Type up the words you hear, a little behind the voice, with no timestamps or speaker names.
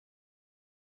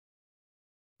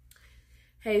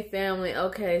Hey family,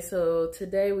 okay, so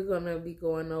today we're gonna be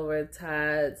going over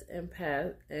tithes and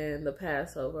the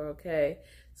Passover, okay?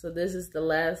 So this is the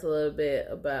last little bit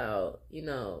about,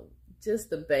 just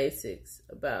the basics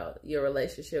about your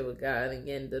relationship with God and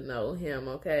getting to know Him,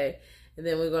 okay? And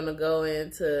then we're gonna go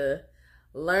into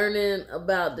learning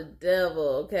about the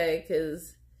devil, okay?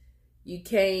 Because you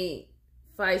can't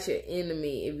fight your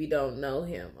enemy if you don't know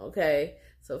him, okay?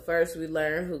 So first we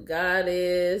learn who God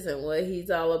is and what he's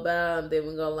all about, and then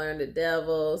we're going to learn the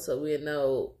devil so we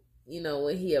know,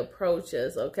 when he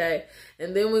approaches, okay?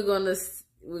 And then we're going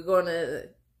to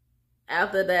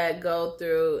after that go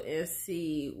through and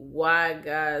see why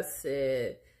God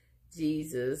said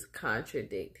Jesus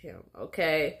contradict him,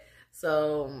 okay?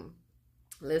 So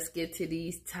let's get to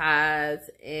these tithes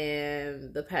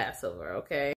and the Passover,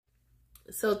 okay?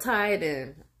 So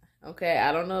tithing, okay,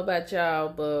 I don't know about y'all,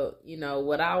 but,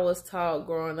 what I was taught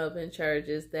growing up in church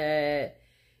is that,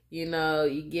 you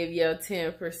give your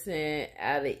 10%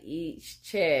 out of each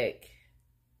check.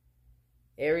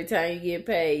 Every time you get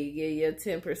paid, you give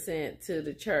your 10% to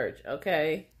the church,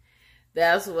 okay?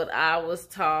 That's what I was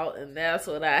taught, and that's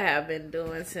what I have been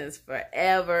doing since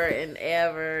forever and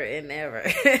ever and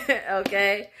ever,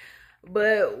 okay?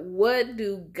 But what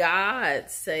do God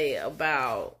say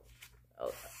about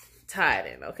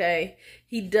tithing, okay?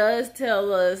 He does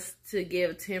tell us to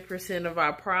give 10% of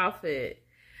our profit,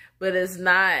 but it's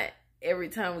not every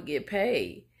time we get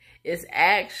paid. It's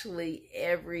actually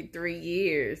every 3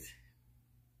 years.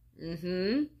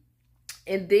 And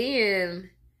then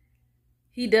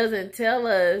he doesn't tell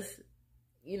us,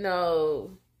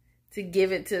 to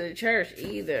give it to the church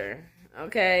either,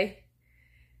 okay?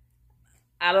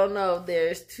 I don't know if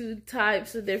there's two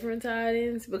types of different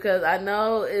tithings, because I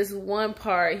know it's one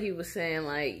part he was saying,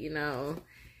 like,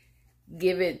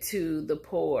 give it to the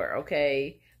poor,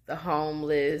 okay? The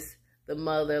homeless, the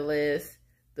motherless,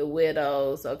 the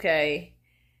widows, okay?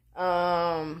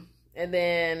 And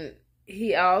then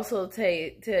he also tell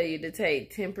you to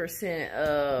take 10%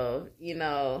 of,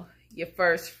 your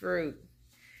first fruit.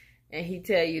 And he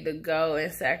tell you to go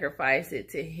and sacrifice it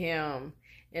to him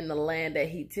in the land that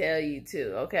he tell you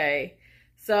to, okay?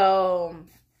 So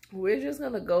we're just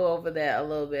going to go over that a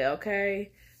little bit,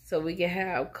 okay? So we can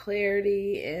have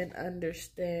clarity and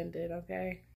understanding,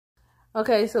 okay?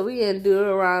 Okay, so we in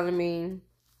Deuteronomy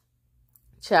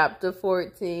chapter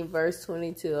 14, verse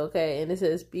 22, okay? And it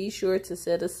says, be sure to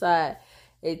set aside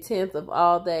 1/10 of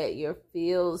all that your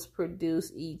fields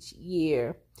produce each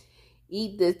year.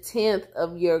 Eat the 10th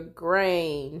of your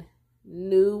grain,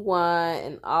 new wine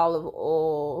and olive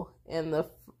oil, and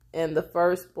the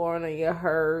firstborn of your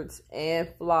herds and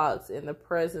flocks in the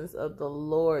presence of the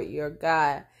Lord your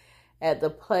God at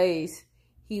the place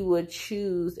he would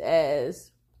choose as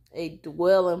a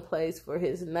dwelling place for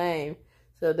his name,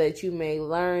 so that you may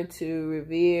learn to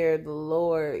revere the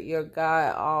Lord your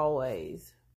God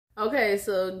always. Okay,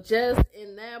 so just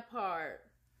in that part,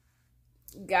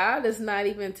 God is not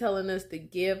even telling us to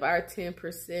give our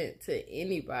 10% to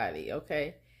anybody,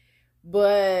 okay?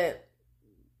 But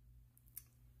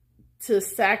to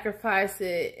sacrifice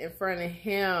it in front of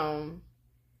him.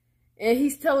 And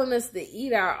he's telling us to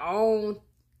eat our own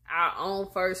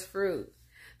first fruit.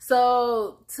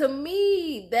 So to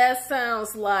me, that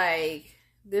sounds like,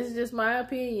 this is just my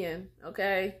opinion,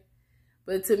 okay?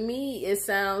 But to me, it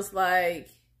sounds like,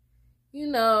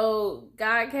 God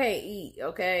can't eat,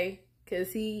 okay?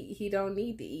 Because he don't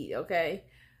need to eat, okay?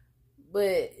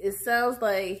 But it sounds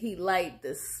like he liked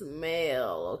the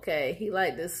smell, okay? He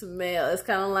liked the smell. It's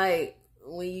kind of like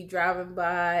when you driving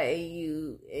by and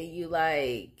you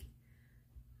like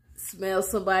smell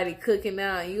somebody cooking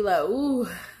out and you like, ooh,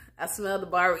 I smell the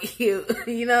barbecue.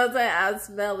 You know what I'm saying? I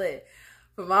smell it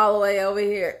from all the way over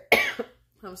here.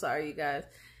 I'm sorry, you guys.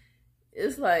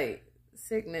 It's like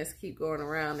sickness keep going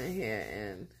around in here,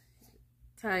 and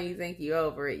time you think you're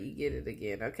over it, you get it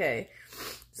again, okay?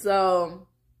 So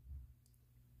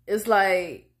it's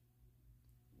like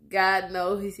God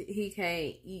knows he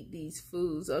can't eat these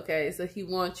foods, okay? So he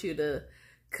wants you to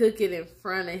cook it in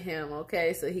front of him,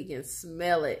 okay? So he can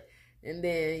smell it. And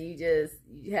then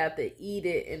you have to eat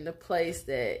it in the place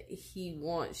that he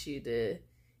wants you to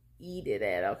eat it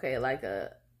at, okay? Like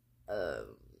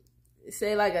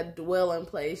say like a dwelling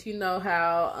place. You know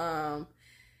how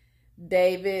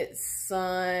David's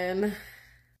son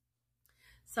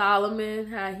Solomon,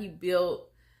 how he built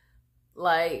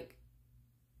like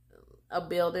a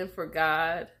building for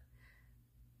God.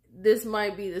 This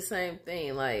might be the same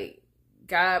thing. Like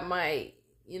God might,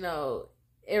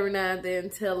 every now and then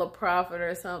tell a prophet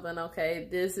or something, okay,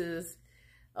 this is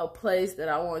a place that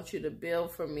I want you to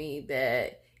build for me,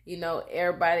 that,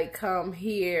 everybody come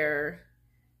here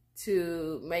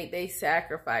to make their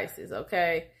sacrifices,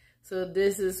 okay? So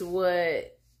this is what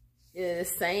it is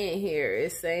saying here.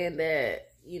 It's saying that,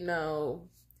 you know,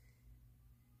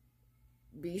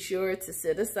 be sure to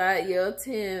set aside your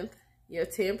 10%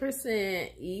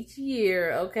 each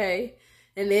year, okay?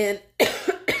 And then,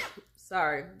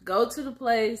 sorry, go to the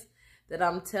place that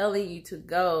I'm telling you to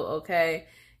go, okay?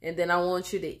 And then I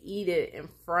want you to eat it in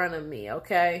front of me,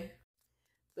 okay?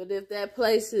 But if that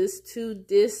place is too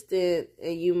distant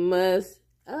and you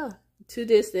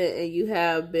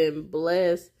have been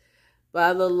blessed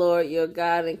by the Lord your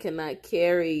God and cannot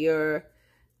carry your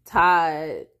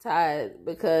tithe,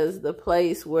 because the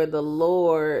place where the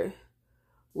Lord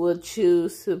will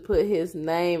choose to put his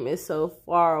name is so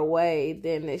far away,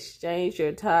 then exchange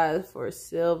your tithe for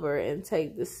silver and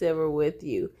take the silver with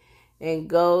you and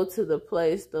go to the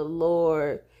place the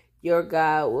Lord your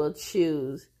God will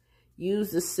choose.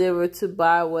 Use the silver to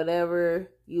buy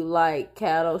whatever you like,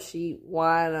 cattle, sheep,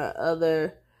 wine, or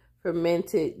other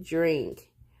fermented drink,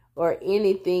 or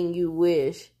anything you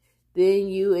wish. Then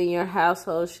you and your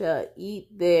household shall eat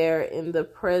there in the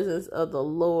presence of the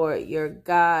Lord your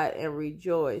God and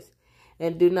rejoice.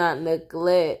 And do not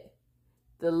neglect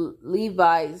the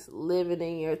Levites living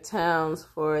in your towns,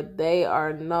 for they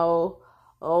have no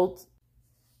allotment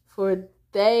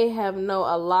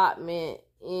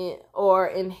or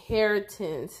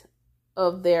inheritance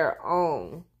of their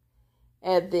own.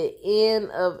 At the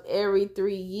end of every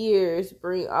 3 years,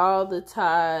 bring all the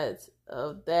tithes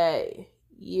of that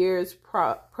year's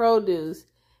produce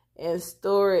and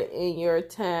store it in your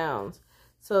towns,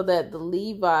 so that the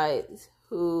Levites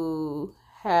who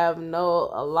have no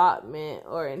allotment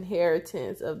or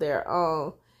inheritance of their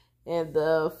own, and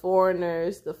the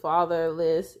foreigners, the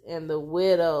fatherless, and the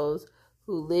widows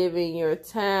who live in your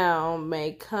town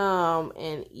may come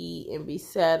and eat and be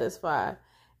satisfied,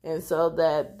 and so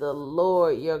that the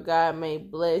Lord your God may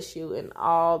bless you in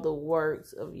all the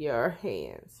works of your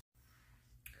hands.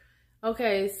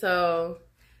 Okay, so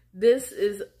this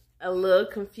is a little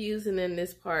confusing in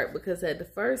this part, because at the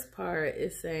first part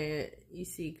it's saying, you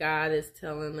see, God is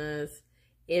telling us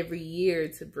every year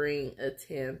to bring a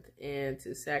 10th and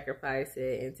to sacrifice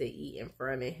it and to eat in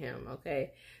front of him,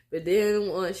 okay? But then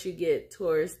once you get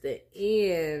towards the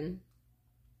end,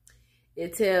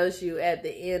 it tells you at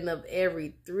the end of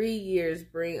every 3 years,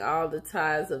 bring all the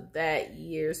tithes of that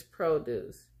year's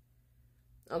produce.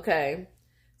 Okay,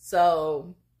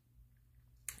 so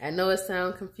I know it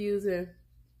sounds confusing,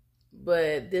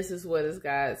 but this is what is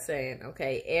God saying,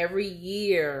 okay? Every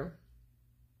year,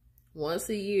 once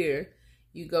a year,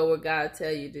 you go where God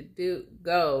tell you to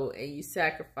go, and you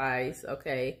sacrifice,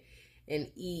 okay, and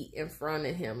eat in front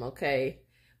of him, okay?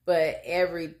 But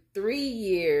every 3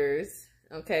 years,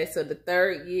 okay, so the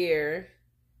third year,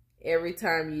 every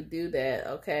time you do that,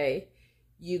 okay,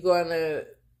 you're going to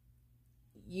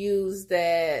use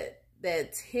that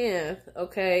 10th,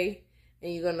 okay,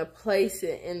 and you're going to place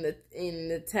it in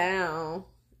the town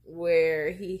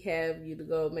where he have you to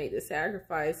go make the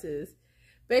sacrifices.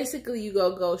 Basically, you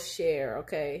go share,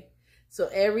 okay? So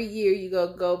every year you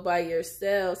go by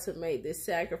yourself to make the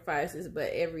sacrifices,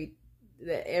 but every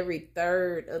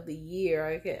third of the year,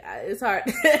 okay, it's hard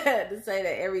to say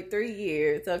that every 3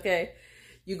 years, okay,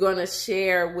 you're going to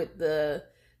share with the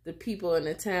people in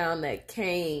the town that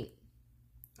can't,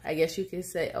 I guess you can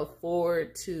say,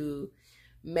 afford to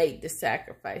make the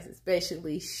sacrifices.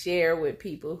 Basically, share with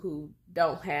people who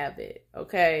don't have it,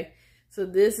 okay? So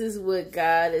this is what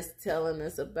God is telling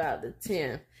us about the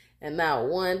 10th. And not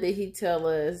one did he tell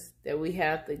us that we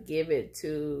have to give it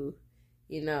to,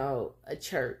 you know, a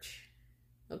church,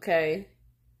 okay?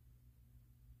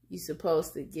 You're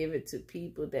supposed to give it to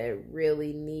people that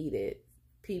really need it.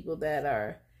 People that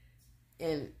are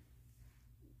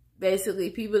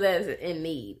basically people that is in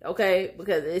need, okay?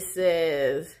 Because it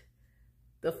says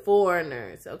the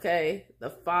foreigners, okay? The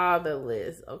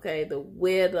fatherless, okay? The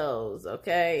widows,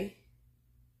 okay?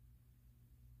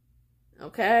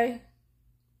 Okay?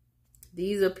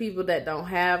 These are people that don't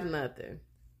have nothing.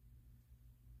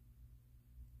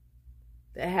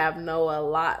 That have no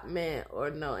allotment or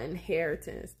no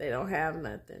inheritance. They don't have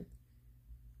nothing.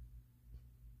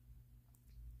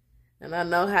 And I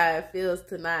know how it feels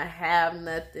to not have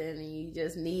nothing and you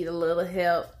just need a little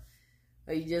help.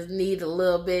 Or you just need a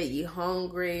little bit. You're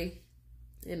hungry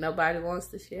and nobody wants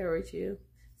to share with you.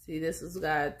 See, this is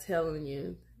God telling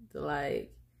you to,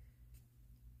 like,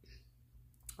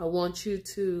 I want you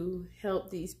to help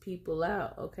these people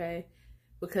out, okay?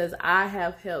 Because I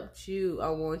have helped you. I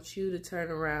want you to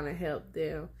turn around and help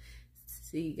them.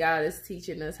 See, God is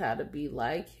teaching us how to be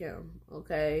like him,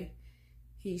 okay?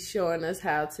 He's showing us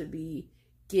how to be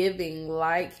giving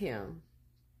like him.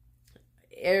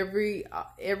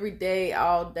 every day,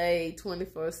 all day,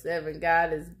 24/7,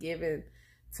 God is giving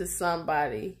to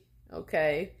somebody,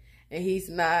 okay? And he's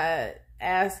not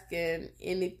asking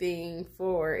anything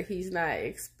for it. He's not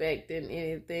expecting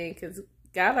anything because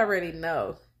God already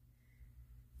knows.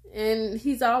 And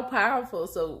he's all powerful.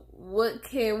 So what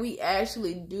can we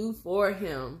actually do for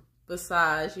him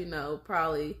besides,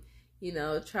 probably,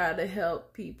 try to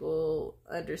help people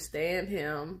understand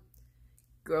him,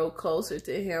 grow closer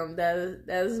to him? That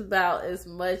is about as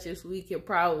much as we can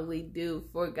probably do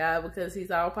for God, because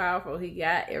he's all powerful. He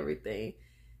got everything.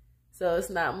 So it's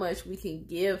not much we can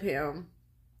give him,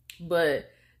 but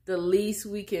the least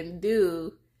we can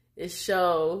do is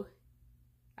show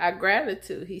our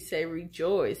gratitude. He said,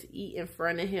 rejoice, eat in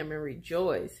front of him and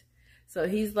rejoice. So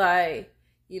he's like,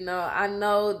 I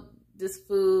know this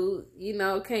food,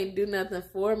 can't do nothing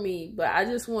for me, but I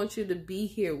just want you to be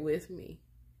here with me.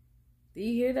 Do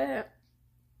you hear that?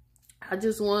 I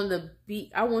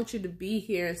want you to be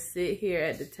here and sit here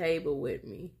at the table with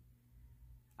me.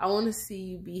 I want to see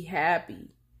you be happy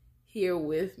here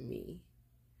with me.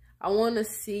 I want to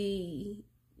see,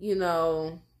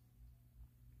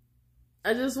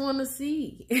 I just want to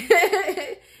see,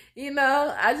 I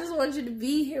just want you to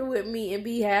be here with me and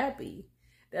be happy.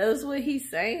 That's what he's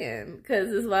saying.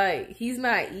 Because it's like, he's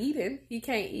not eating. He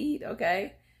can't eat,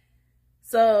 okay?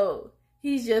 So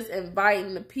he's just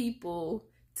inviting the people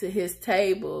to his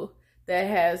table that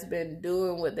has been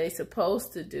doing what they're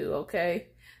supposed to do, okay?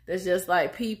 That's just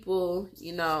like people,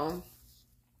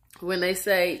 when they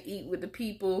say eat with the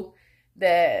people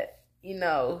that,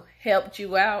 helped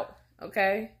you out,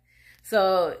 okay?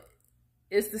 So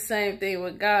it's the same thing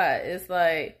with God. It's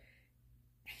like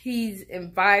he's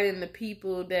inviting the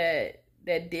people that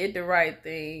did the right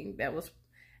thing, that was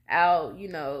out,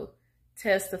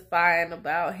 testifying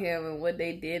about him and what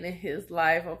they did in his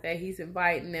life, okay? He's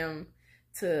inviting them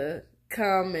to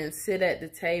come and sit at the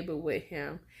table with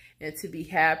him and to be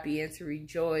happy and to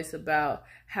rejoice about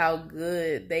how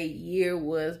good their year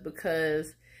was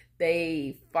because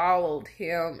they followed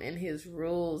him and his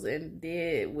rules and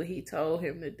did what he told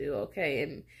him to do, okay?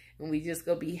 And we just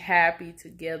gonna be happy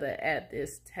together at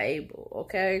this table,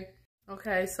 okay?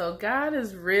 Okay, so God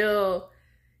is real.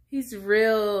 He's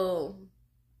real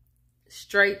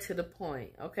straight to the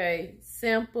point, okay?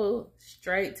 Simple,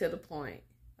 straight to the point,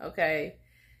 okay?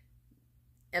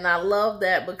 And I love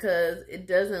that because it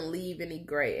doesn't leave any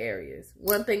gray areas.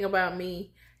 One thing about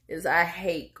me is I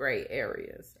hate gray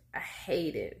areas. I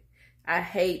hate it. I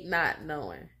hate not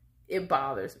knowing. It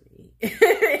bothers me.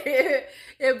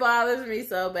 It bothers me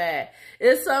so bad.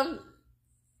 It's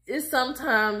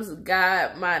sometimes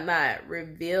God might not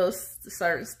reveal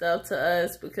certain stuff to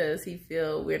us because he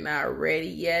feel we're not ready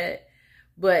yet.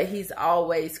 But he's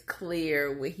always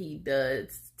clear when he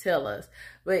does tell us.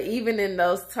 But even in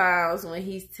those times when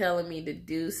he's telling me to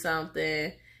do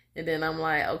something, and then I'm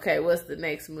like, okay, what's the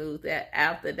next move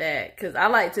after that? Because I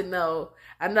like to know.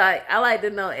 I like to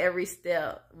know every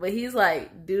step. But he's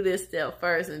like, do this step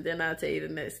first, and then I'll tell you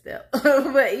the next step.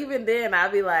 But even then,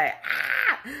 I'll be like,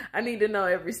 I need to know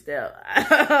every step.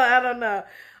 I don't know.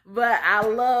 But I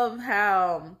love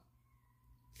how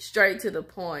straight to the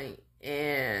point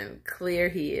and clear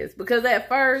he is. Because at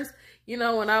first, when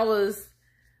I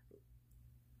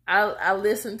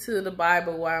listen to the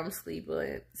Bible while I'm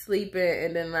sleeping,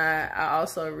 and then I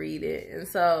also read it. And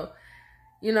so,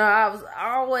 I was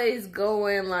always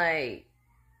going like,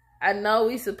 I know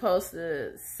we supposed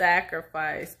to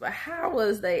sacrifice, but how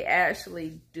was they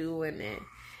actually doing it?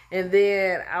 And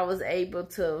then I was able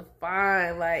to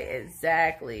find like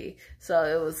exactly. So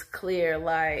it was clear,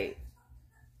 like,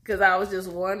 because I was just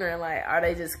wondering, like, are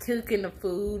they just cooking the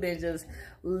food and just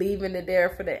leaving it there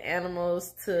for the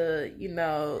animals to,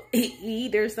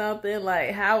 eat or something?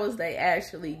 Like, how was they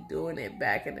actually doing it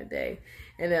back in the day?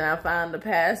 And then I found the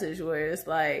passage where it's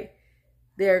like,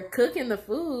 they're cooking the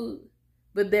food,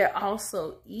 but they're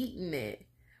also eating it.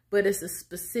 But it's a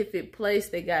specific place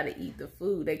they got to eat the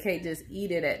food. They can't just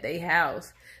eat it at their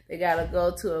house. They got to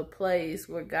go to a place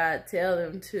where God tell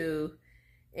them to,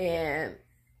 and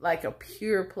like a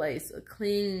pure place, a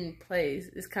clean place.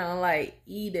 It's kind of like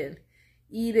Eden.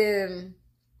 Eden,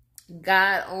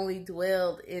 God only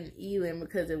dwelled in Eden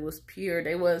because it was pure.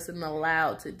 They wasn't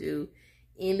allowed to do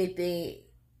anything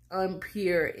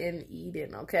impure in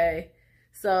Eden, okay?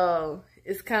 So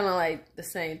it's kind of like the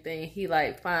same thing. He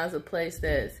like finds a place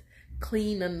that's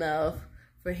clean enough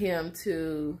for him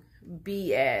to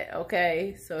be at,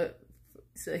 okay? So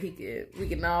we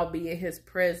can all be in his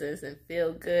presence and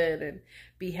feel good and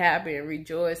be happy and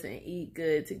rejoice and eat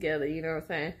good together. You know what I'm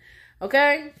saying?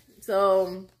 Okay?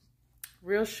 So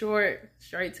real short,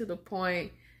 straight to the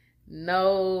point.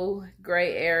 no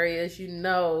gray areas. You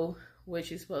know what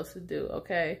you're supposed to do,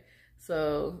 okay?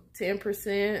 So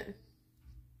 10%.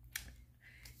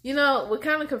 You know, what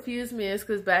kind of confused me is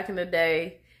because back in the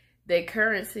day, their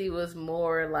currency was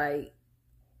more like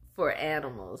for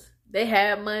animals. They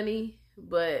had money,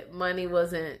 but money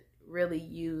wasn't really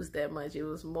used that much. It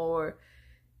was more,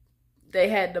 they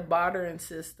had the bartering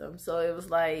system. So it was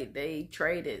like they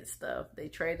traded stuff. They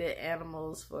traded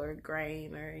animals for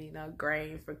grain, or, you know,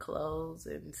 grain for clothes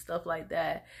and stuff like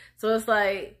that. So it's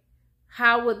like,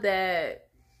 how would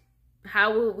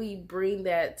we bring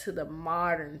that to the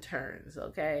modern terms,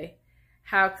 okay?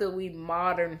 How could we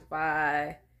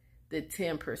modernify the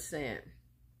 10%?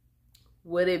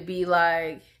 Would it be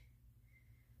like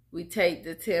we take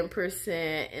the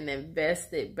 10% and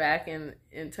invest it back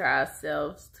into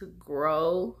ourselves to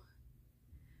grow?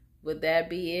 Would that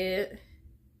be it?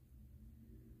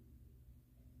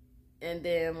 And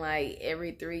then like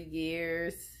every 3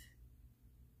 years,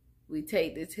 we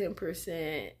take the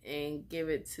 10% and give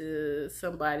it to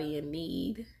somebody in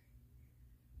need.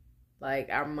 Like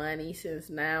our money, since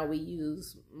now we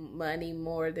use money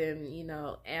more than, you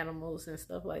know, animals and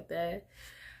stuff like that.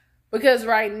 Because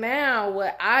right now,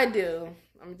 what I do,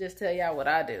 I'm just tell y'all what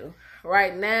I do.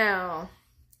 Right now,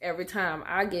 every time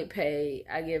I get paid,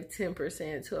 I give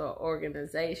 10% to an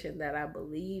organization that I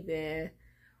believe in,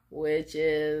 which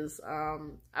is,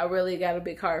 I really got a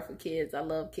big heart for kids. I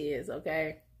love kids,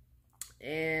 okay?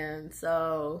 And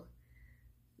so,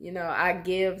 you know, I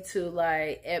give to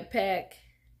like EdPAC.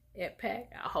 I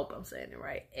hope I'm saying it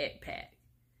right. EdPAC.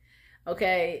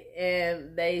 Okay.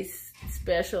 And they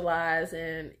specialize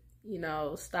in, you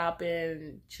know,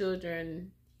 stopping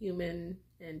human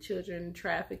and children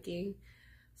trafficking.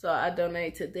 So I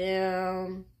donate to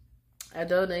them. I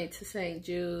donate to St.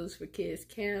 Jude's for kids'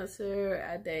 cancer.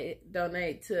 I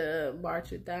donate to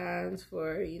March of Dimes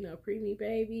for, you know, preemie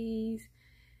babies.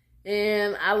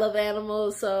 And I love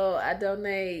animals, so I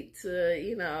donate to,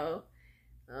 you know,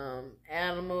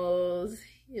 animals.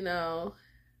 You know,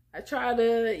 I try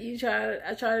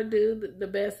to do the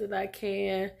best that I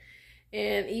can.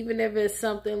 And even if it's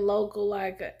something local,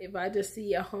 like if I just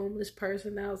see a homeless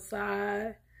person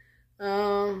outside,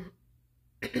 I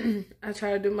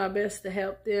try to do my best to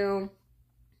help them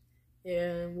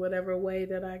in whatever way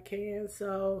that I can.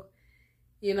 So,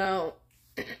 you know,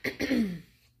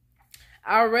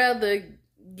 I'd rather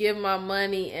give my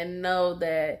money and know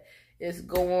that it's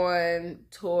going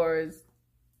towards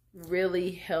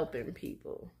really helping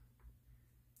people.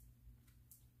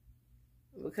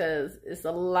 Because it's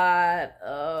a lot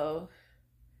of,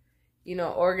 you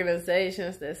know,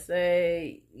 organizations that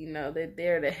say, you know, they're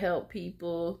there to help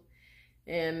people,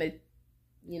 and they,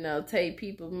 you know, take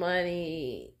people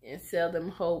money and sell them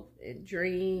hope and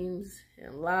dreams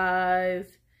and lives.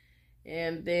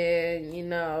 And then, you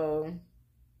know,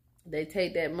 they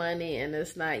take that money and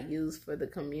it's not used for the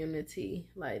community.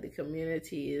 Like the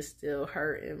community is still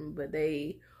hurting, but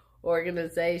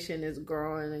organization is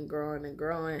growing and growing and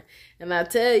growing. And I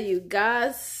tell you,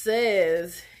 God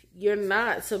says you're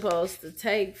not supposed to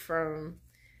take from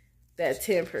that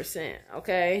 10%,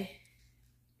 okay?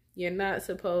 You're not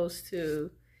supposed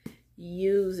to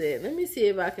use it. Let me see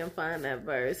if I can find that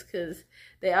verse, because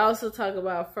they also talk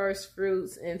about first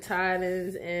fruits and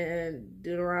tithings in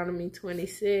Deuteronomy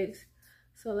 26.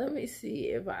 So let me see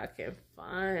if I can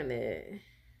find it.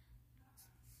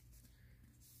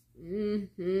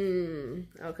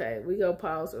 Okay, we go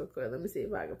pause real quick. Let me see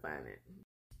if I can find it.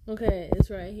 Okay,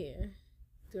 it's right here.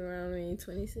 Deuteronomy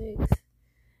 26.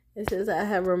 It says, I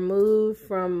have removed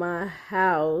from my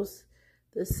house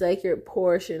the sacred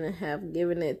portion and have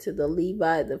given it to the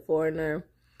Levite, the foreigner,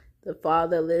 the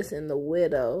fatherless, and the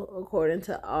widow, according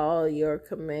to all your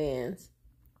commands.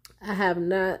 I have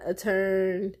not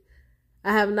turned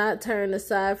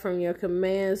aside from your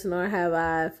commands, nor have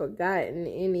I forgotten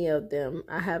any of them.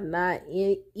 I have not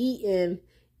eaten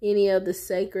any of the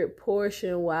sacred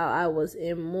portion while I was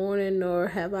in mourning, nor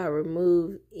have I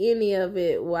removed any of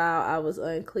it while I was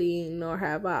unclean, nor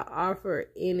have I offered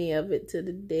any of it to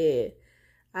the dead.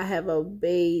 I have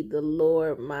obeyed the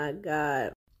Lord my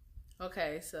God.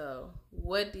 Okay, so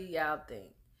what do y'all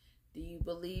think? Do you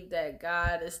believe that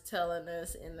God is telling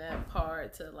us in that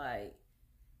part to like,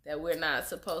 that we're not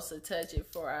supposed to touch it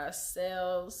for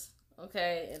ourselves,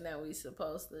 okay? And that we're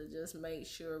supposed to just make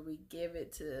sure we give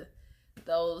it to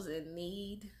those in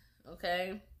need,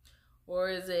 okay? Or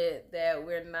is it that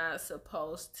we're not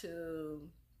supposed to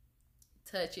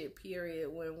touch it, period,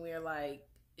 when we're like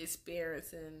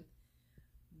experiencing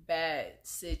bad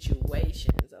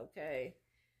situations, okay?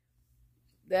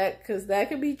 Because that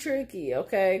could be tricky,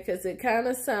 okay? Because it kind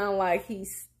of sounds like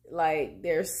like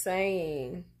they're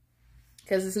saying,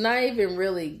 because it's not even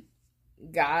really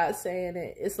God saying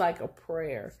it, it's like a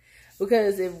prayer.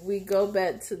 Because if we go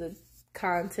back to the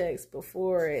context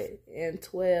before it, in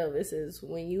 12, it says,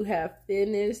 when you have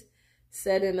finished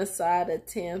setting aside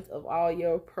 1/10 of all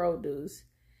your produce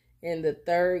in the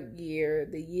 3rd year,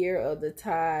 the year of the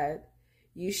tithe,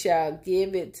 you shall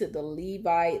give it to the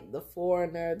Levite, the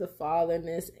foreigner, the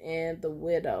fatherless, and the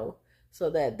widow, so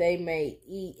that they may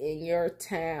eat in your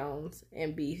towns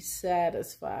and be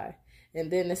satisfied. And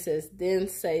then it says, then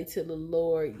say to the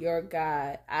Lord your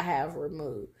God, I have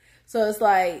removed. So it's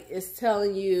like, it's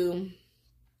telling you,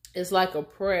 it's like a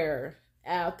prayer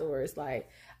afterwards. Like,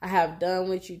 I have done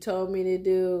what you told me to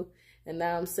do. And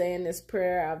now I'm saying this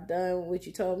prayer. I've done what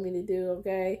you told me to do,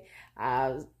 okay?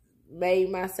 I've made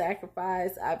my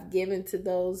sacrifice. I've given to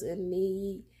those in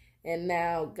need. And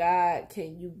now, God,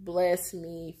 can you bless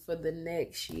me for the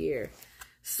next year?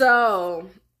 So,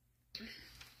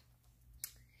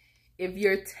 if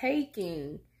you're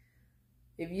taking,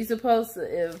 if you're supposed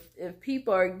to, if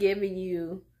people are giving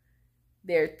you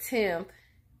their 10th,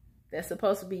 that's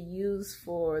supposed to be used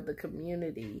for the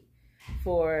community,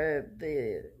 for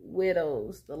the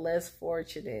widows, the less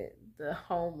fortunate, the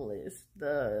homeless,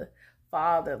 the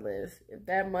fatherless. If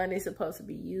that money is supposed to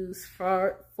be used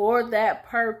for that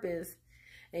purpose,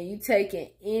 and you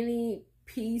taking any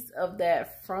piece of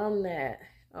that from that,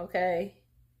 okay,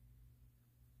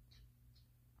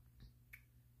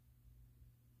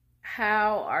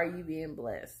 how are you being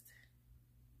blessed?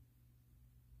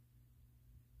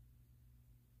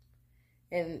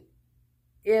 And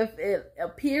if it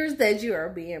appears that you are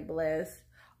being blessed,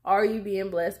 are you being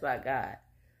blessed by God?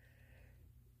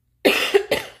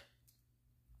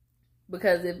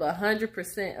 Because if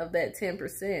 100% of that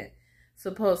 10%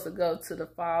 supposed to go to the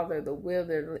father, the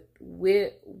widows,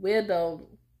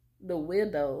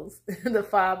 the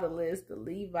fatherless, the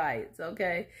Levites,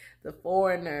 okay, the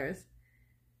foreigners,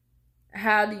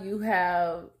 how do you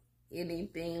have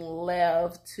anything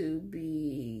left to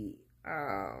be,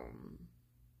 I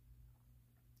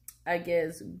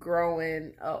guess,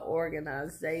 growing an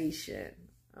organization,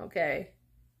 okay?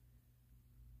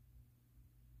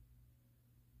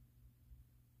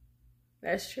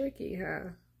 That's tricky,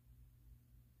 huh?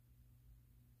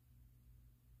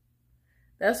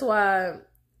 That's why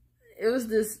it was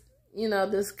this,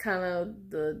 this kind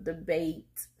of the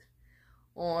debate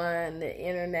on the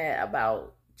internet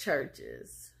about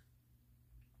churches.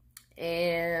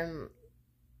 And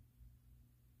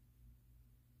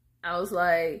I was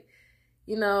like,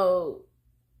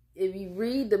 if you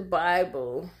read the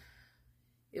Bible,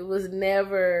 it was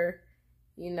never,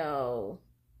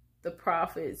 the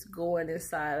prophets going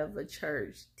inside of a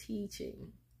church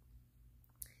teaching.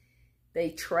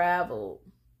 They traveled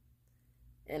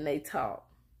and they taught.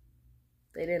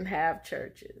 They didn't have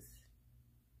churches.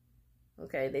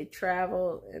 Okay, they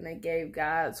traveled and they gave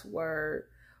God's word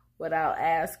without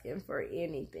asking for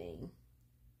anything.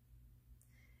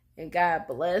 And God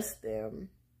blessed them,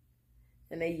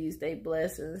 and they used their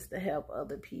blessings to help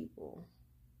other people.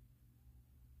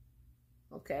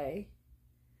 Okay?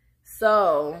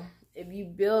 So, if you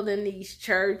building these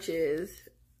churches,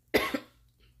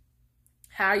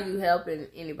 how are you helping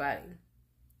anybody?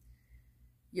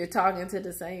 You're talking to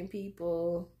the same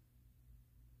people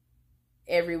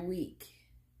every week.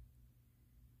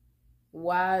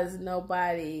 Why is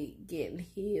nobody getting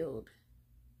healed?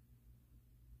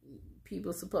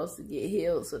 People supposed to get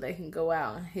healed so they can go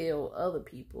out and heal other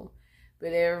people.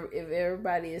 But if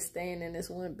everybody is staying in this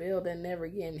one building, never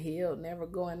getting healed, never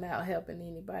going out helping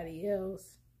anybody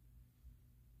else,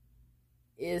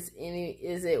 is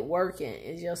it working?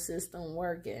 Is your system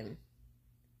working?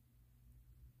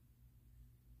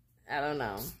 I don't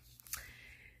know.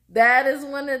 That is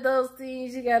one of those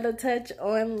things you got to touch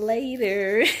on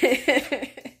later.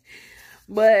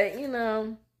 But,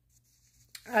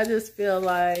 I just feel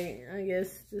like, I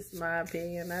guess this is my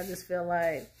opinion, I just feel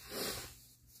like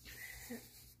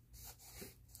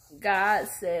God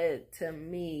said to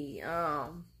me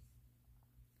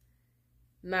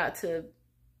not to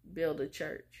build a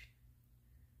church.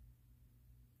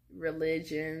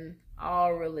 Religion,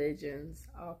 all religions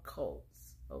are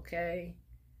cults, okay?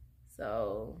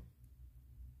 So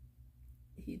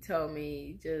he told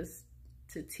me just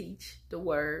to teach the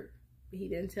word. He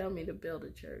didn't tell me to build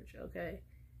a church, okay?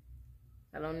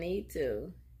 I don't need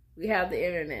to. We have the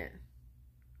internet.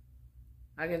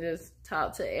 I can just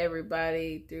talk to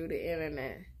everybody through the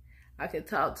internet. I can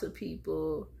talk to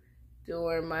people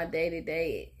during my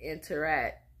day-to-day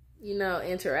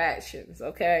interactions,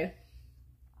 okay?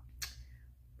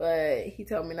 But he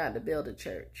told me not to build a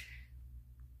church.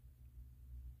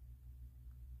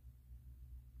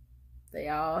 They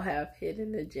all have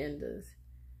hidden agendas.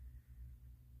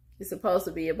 It's supposed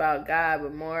to be about God,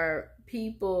 but more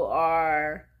people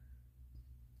are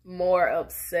more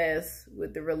obsessed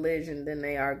with the religion than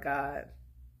they are God.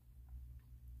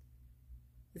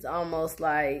 It's almost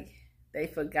like they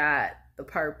forgot the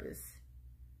purpose.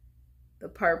 The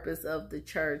purpose of the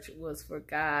church was for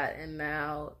God, and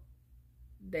now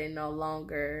they no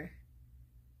longer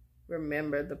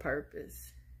remember the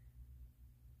purpose.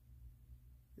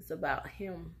 It's about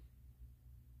Him.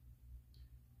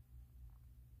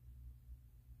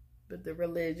 But the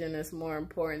religion is more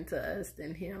important to us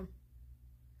than Him.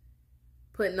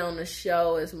 Putting on a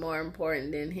show is more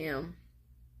important than Him.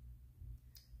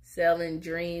 Selling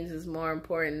dreams is more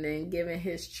important than giving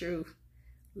His truth,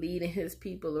 leading His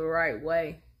people the right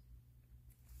way.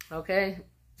 Okay?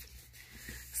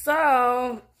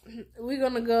 So, we're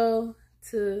going to go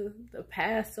to the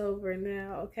Passover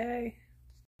now, okay?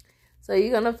 So,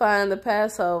 you're going to find the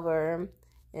Passover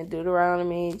in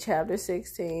Deuteronomy chapter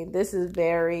 16.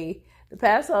 The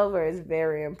Passover is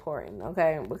very important,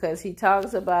 okay? Because he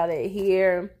talks about it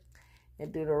here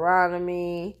in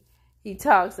Deuteronomy. He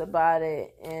talks about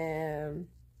it in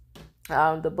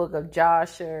the book of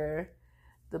Joshua,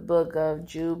 the book of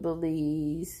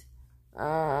Jubilees.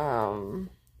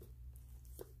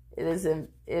 It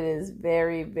is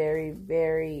very, very,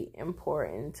 very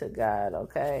important to God,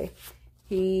 okay?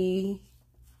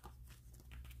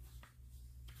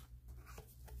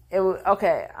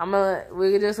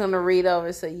 We're just gonna read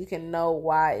over so you can know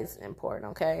why it's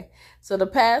important, okay? So the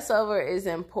Passover is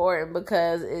important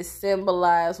because it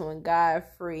symbolized when God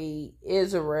freed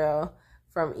Israel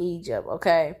from Egypt,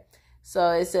 okay? So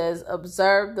it says,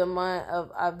 observe the month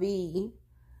of Aviv,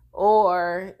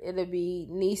 or it'll be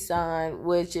Nisan,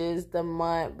 which is the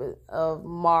month of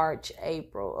March,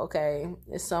 April, okay?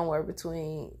 It's somewhere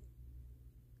between...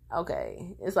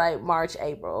 Okay, it's like March,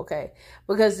 April, okay?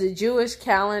 Because the Jewish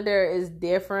calendar is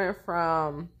different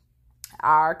from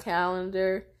our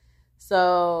calendar.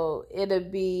 So it'll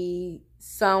be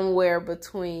somewhere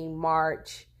between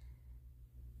March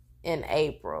and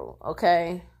April,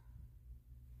 okay?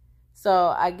 So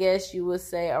I guess you would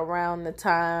say around the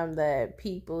time that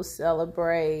people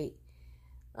celebrate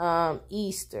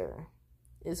Easter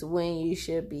is when you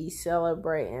should be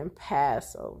celebrating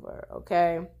Passover,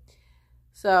 okay?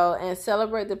 So, and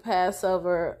celebrate the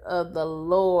Passover of the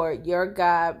Lord your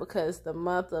God, because the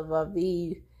month of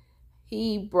Aviv,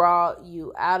 He brought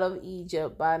you out of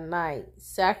Egypt by night.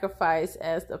 Sacrifice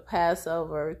as the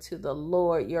Passover to the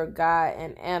Lord your God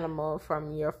an animal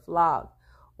from your flock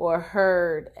or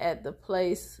herd at the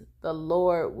place the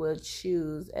Lord will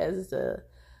choose as the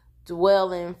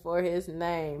dwelling for His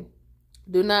name.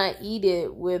 Do not eat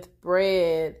it with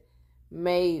bread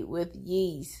made with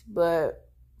yeast, but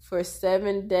for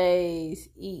 7 days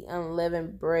eat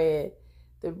unleavened bread,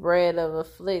 the bread of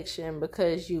affliction,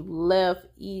 because you left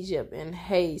Egypt in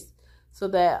haste, so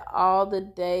that all the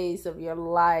days of your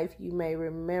life you may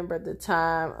remember the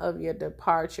time of your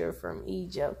departure from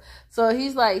Egypt. So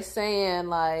he's like saying,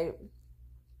 like,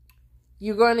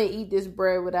 you're going to eat this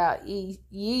bread without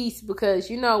yeast, because,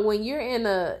 you know, when you're in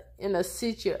a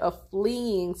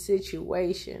fleeing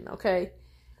situation, okay,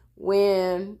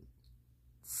 when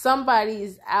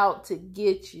somebody's out to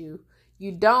get you,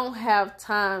 you don't have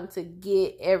time to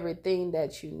get everything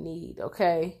that you need,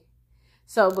 okay?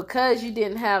 So because you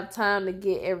didn't have time to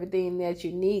get everything that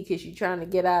you need because you're trying to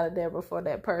get out of there before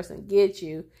that person gets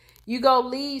you, you go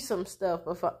leave some stuff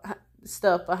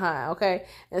behind, okay?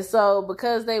 And so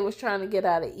because they was trying to get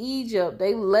out of Egypt,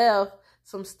 they left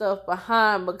some stuff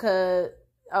behind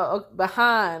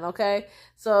okay?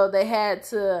 So they had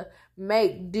to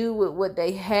make do with what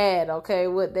they had, okay?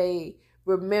 What they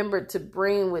remembered to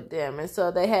bring with them. And so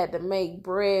they had to make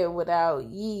bread without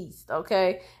yeast,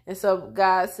 okay? And so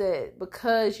God said,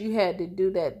 because you had to do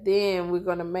that, then we're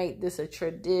going to make this a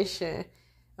tradition,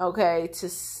 okay?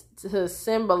 To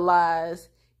symbolize,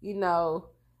 you know,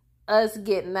 us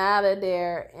getting out of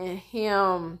there and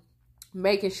Him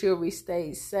making sure we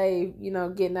stay safe, you know,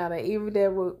 getting out of even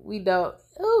there we don't,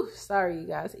 you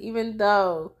guys, even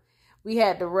though we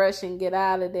had to rush and get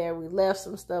out of there, we left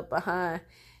some stuff behind,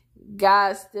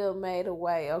 God still made a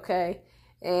way, okay?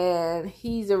 And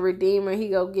He's a redeemer. He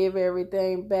gonna give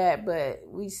everything back, but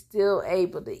we still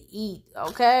able to eat,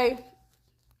 okay?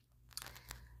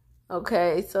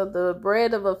 Okay, so the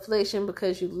bread of affliction,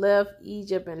 because you left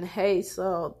Egypt in haste,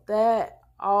 so that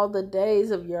all the days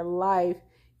of your life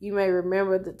you may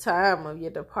remember the time of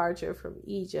your departure from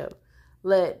Egypt.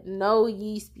 Let no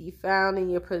yeast be found in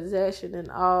your possession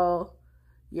in all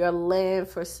your land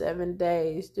for 7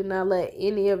 days. Do not let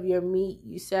any of your meat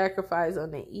you sacrifice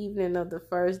on the evening of the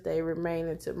first day remain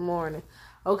until morning.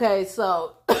 Okay,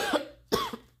 so,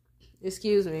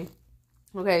 excuse me.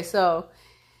 Okay, so,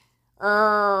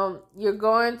 you're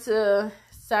going to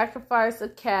sacrifice a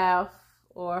calf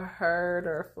or a herd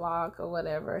or a flock or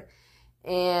whatever,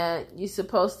 and you're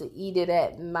supposed to eat it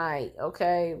at night,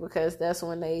 okay? Because that's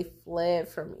when they fled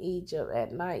from Egypt,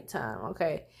 at nighttime,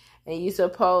 okay? And you're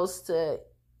supposed to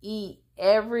eat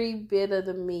every bit of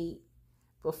the meat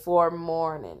before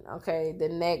morning, okay? The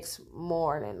next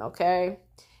morning, okay?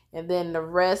 And then the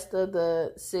rest of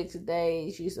the 6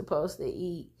 days, you're supposed to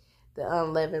eat the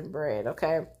unleavened bread,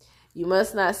 okay? You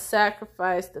must not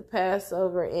sacrifice the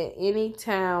Passover in any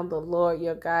town the Lord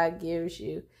your God gives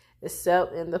you,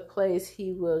 except in the place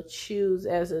he will choose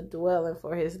as a dwelling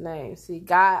for his name. See,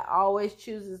 God always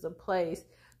chooses a place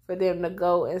for them to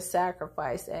go and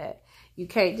sacrifice at. You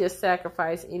can't just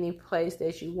sacrifice any place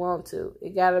that you want to.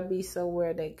 It got to be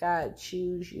somewhere that God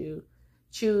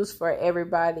choose for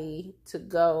everybody to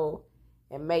go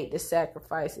and make the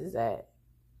sacrifices at.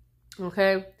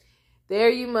 Okay? There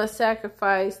you must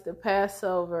sacrifice the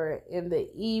Passover in the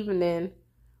evening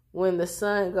when the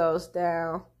sun goes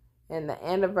down, and the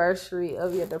anniversary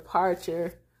of your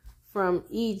departure from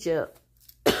Egypt.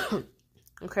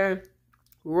 Okay?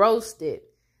 Roast it.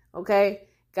 Okay?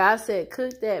 God said,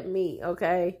 cook that meat.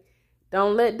 Okay?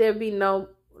 Don't let there be no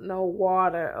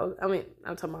water. I'm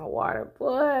talking about water.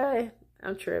 Boy,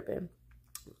 I'm tripping.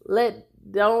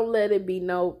 Don't let it be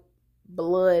no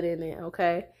blood in it.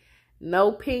 Okay?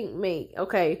 No pink meat.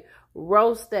 Okay?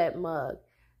 Roast that mug.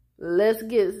 Let's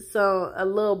get a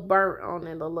little burnt on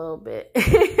it a little bit.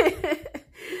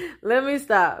 Let me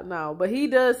stop. No, but he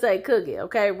does say cook it,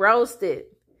 okay? Roast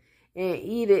it and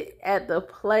eat it at the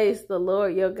place the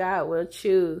Lord your God will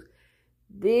choose.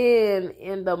 Then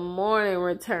in the morning,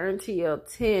 return to your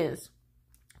tents.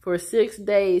 For 6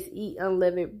 days, eat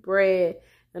unleavened bread.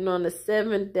 And on the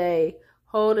 7th day,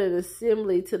 hold an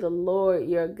assembly to the Lord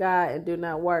your God and do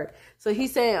not work. So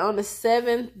he's saying on the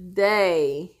 7th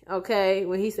day, okay,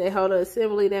 when he said hold an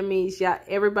assembly, that means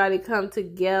everybody come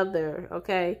together,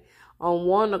 okay, on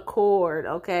one accord,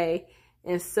 okay,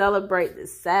 and celebrate the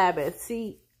Sabbath.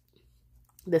 See,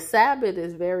 the Sabbath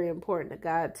is very important to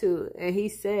God too. And he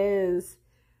says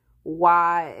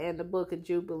why in the book of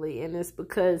Jubilee. And it's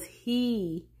because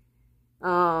he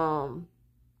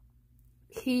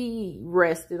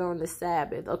rested on the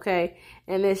Sabbath, okay?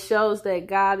 And it shows that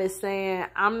God is saying,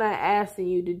 I'm not asking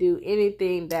you to do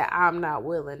anything that I'm not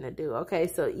willing to do, okay?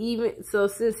 So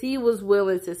since he was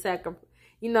willing to sacrifice,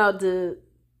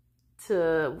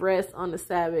 to rest on the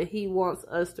Sabbath, he wants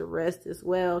us to rest as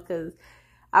well, because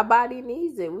our body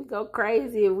needs it. We go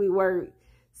crazy if we work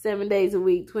 7 days a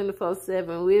week,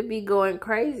 24/7. We'll be going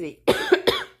crazy.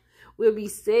 We'll be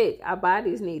sick. Our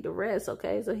bodies need to rest,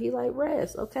 okay? So he like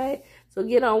rest, okay? So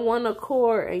get on one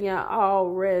accord and y'all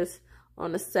all rest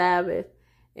on the Sabbath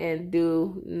and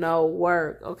do no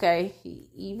work, okay? He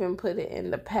even put it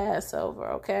in the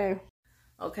Passover, okay?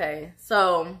 Okay,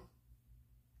 so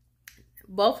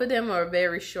both of them are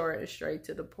very short and straight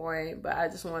to the point, but I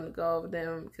just want to go over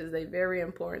them because they're very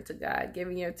important to God.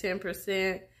 Giving your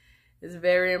 10% is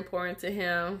very important to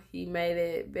him. He made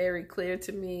it very clear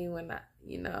to me when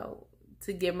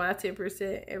to give my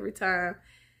 10% every time.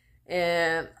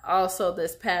 And also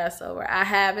this Passover. I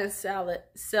haven't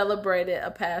celebrated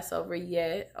a Passover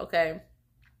yet, okay?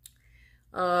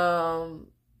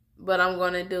 But I'm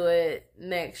going to do it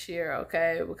next year,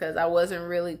 okay? Because I wasn't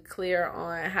really clear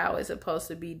on how it's supposed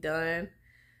to be done.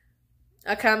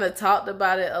 I kind of talked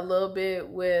about it a little bit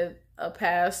with a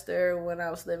pastor when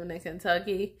I was living in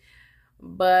Kentucky.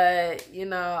 But,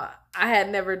 I had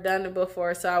never done it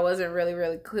before, so I wasn't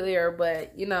really clear.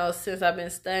 But, since I've been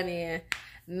studying,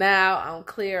 now I'm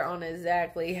clear on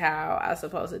exactly how I'm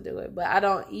supposed to do it. But I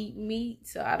don't eat meat,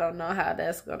 so I don't know how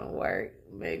that's going to work.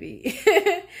 Maybe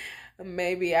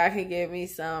I can get me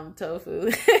some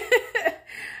tofu.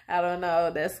 I don't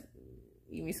know.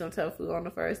 Eat me some tofu on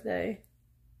the first day.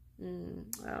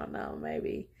 I don't know.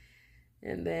 Maybe.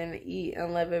 And then eat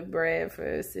unleavened bread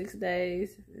for 6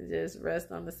 days and just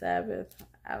rest on the Sabbath.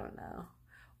 I don't know.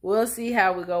 We'll see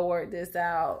how we go work this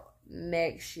out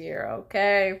next year,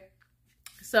 okay?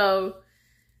 So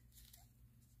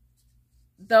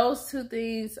those two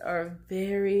things are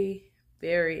very,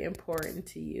 very important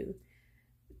to you.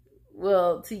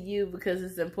 Well, to you because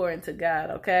it's important to God,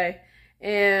 okay?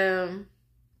 And,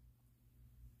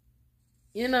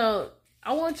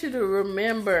 I want you to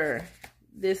remember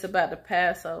this about the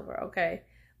Passover, okay?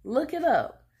 Look it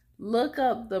up. Look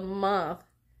up the month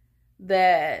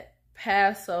that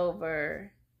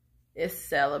Passover is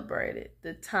celebrated.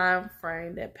 The time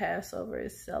frame that Passover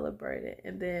is celebrated.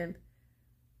 And then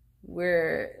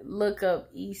look up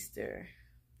Easter.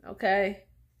 Okay?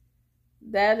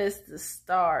 That is the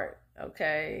start,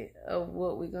 okay, of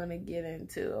what we're going to get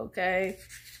into, okay?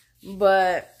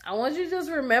 But I want you to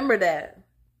just remember that.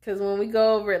 Because when we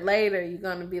go over it later, you're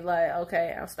going to be like,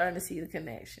 okay, I'm starting to see the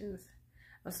connections.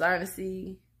 I'm starting to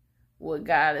see what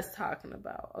God is talking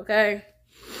about, okay?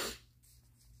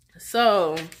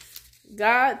 So,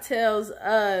 God tells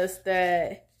us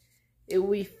that if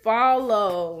we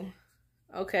follow,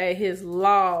 okay, his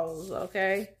laws,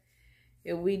 okay,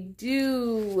 if we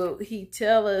do what he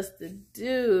tells us to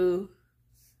do,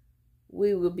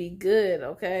 we will be good,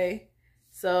 okay?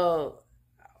 So,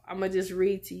 I'm going to just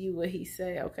read to you what he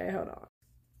said, okay? Hold on.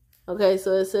 Okay,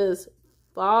 so it says,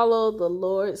 follow the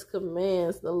Lord's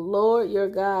commands. The Lord your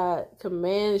God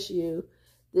commands you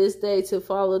this day to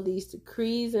follow these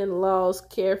decrees and laws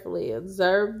carefully.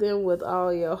 Observe them with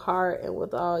all your heart and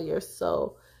with all your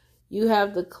soul. You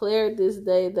have declared this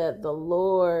day that the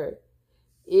Lord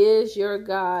is your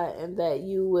God and that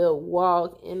you will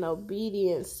walk in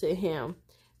obedience to him,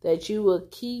 that you will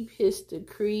keep his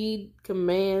decreed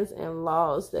commands and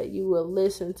laws, that you will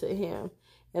listen to him.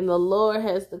 And the Lord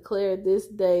has declared this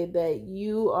day that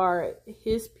you are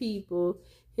his people,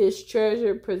 his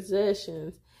treasured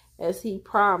possessions, as he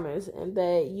promised, and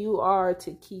that you are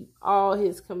to keep all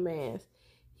his commands.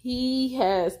 He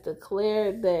has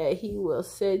declared that he will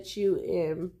set you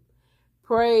in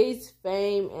praise,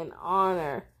 fame, and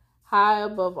honor high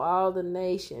above all the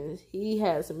nations he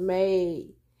has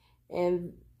made,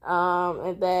 and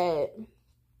that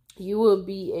you will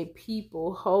be a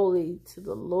people holy to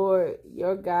the Lord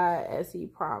your God as he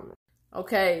promised.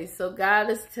 Okay, so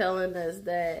God is telling us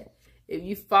that if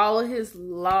you follow his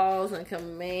laws and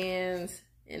commands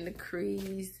and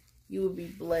decrees, you will be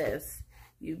blessed.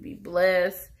 You'll be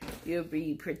blessed. You'll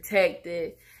be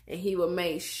protected. And he will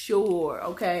make sure,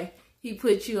 okay, he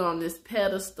put you on this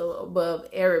pedestal above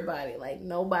everybody. Like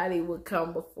nobody would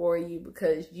come before you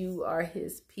because you are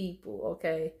his people,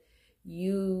 okay?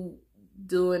 You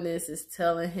doing this is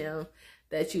telling him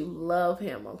that you love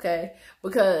him, okay?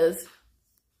 Because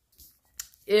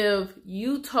if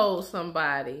you told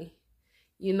somebody,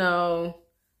 you know,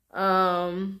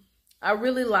 I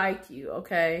really like you,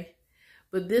 okay?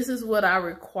 But this is what I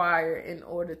require in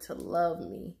order to love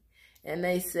me. And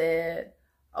they said,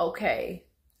 okay,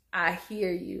 I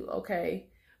hear you, okay?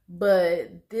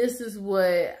 But this is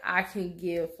what I can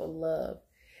give for love.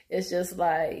 It's just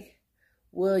like,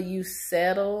 will you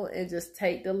settle and just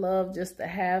take the love just to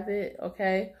have it,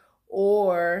 okay?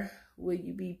 Or will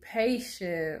you be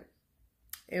patient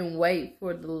and wait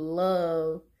for the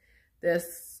love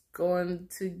that's going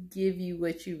to give you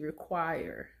what you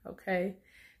require, okay?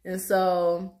 And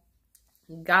so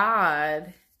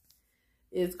God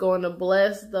is going to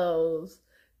bless those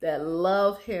that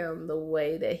love him the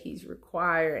way that he's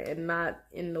required and not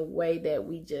in the way that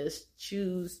we just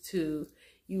choose to.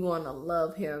 You want to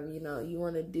love him, you know, you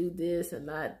want to do this and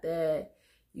not that.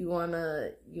 You want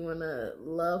to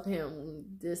love him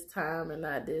this time and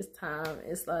not this time.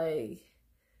 It's like,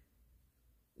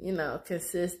 you know,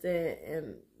 consistent,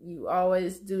 and you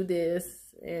always do this,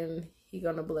 and he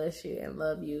gonna bless you and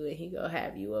love you, and he gonna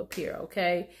have you up here,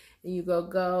 okay? And you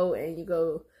go and you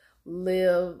go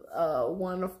live a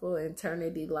wonderful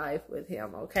eternity life with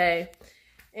him, okay?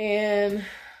 And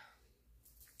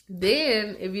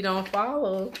then if you don't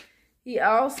follow, he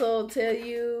also tell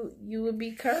you you would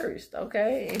be cursed,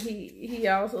 okay? And he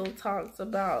also talks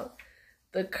about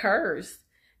the curse.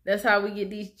 That's how we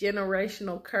get these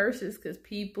generational curses, because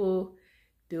people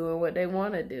doing what they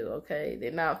want to do, okay? They're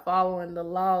not following the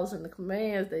laws and the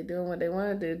commands. They doing what they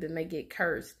want to do, then they get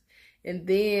cursed. And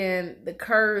then the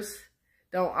curse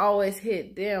don't always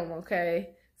hit them,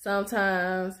 okay?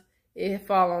 Sometimes it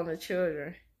fall on the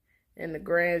children and the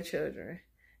grandchildren.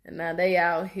 And now they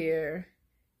out here,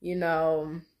 you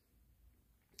know,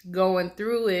 going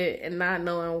through it and not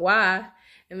knowing why.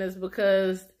 And it's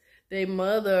because their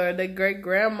mother or their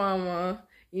great-grandmama,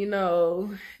 you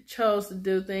know, chose to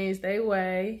do things their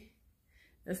way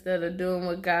instead of doing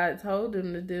what God told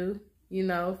them to do, you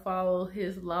know, follow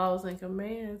his laws and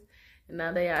commands. And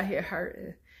now they out here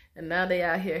hurting. And now they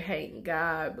out here hating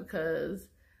God because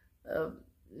of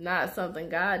not something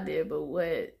God did, but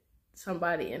what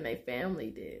somebody in their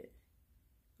family did.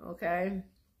 Okay?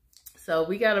 So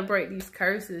we got to break these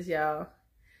curses, y'all.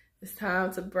 It's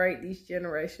time to break these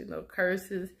generational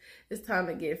curses. It's time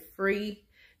to get free.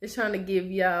 It's trying to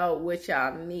give y'all what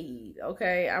y'all need,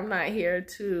 okay? I'm not here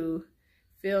to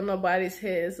fill nobody's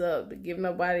heads up, to give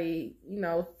nobody,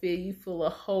 fill you full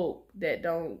of hope that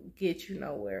don't get you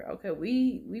nowhere. Okay,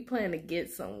 we plan to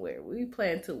get somewhere. We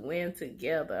plan to win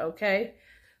together, okay?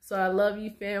 So I love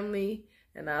you, family,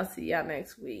 and I'll see y'all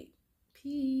next week.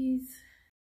 Peace.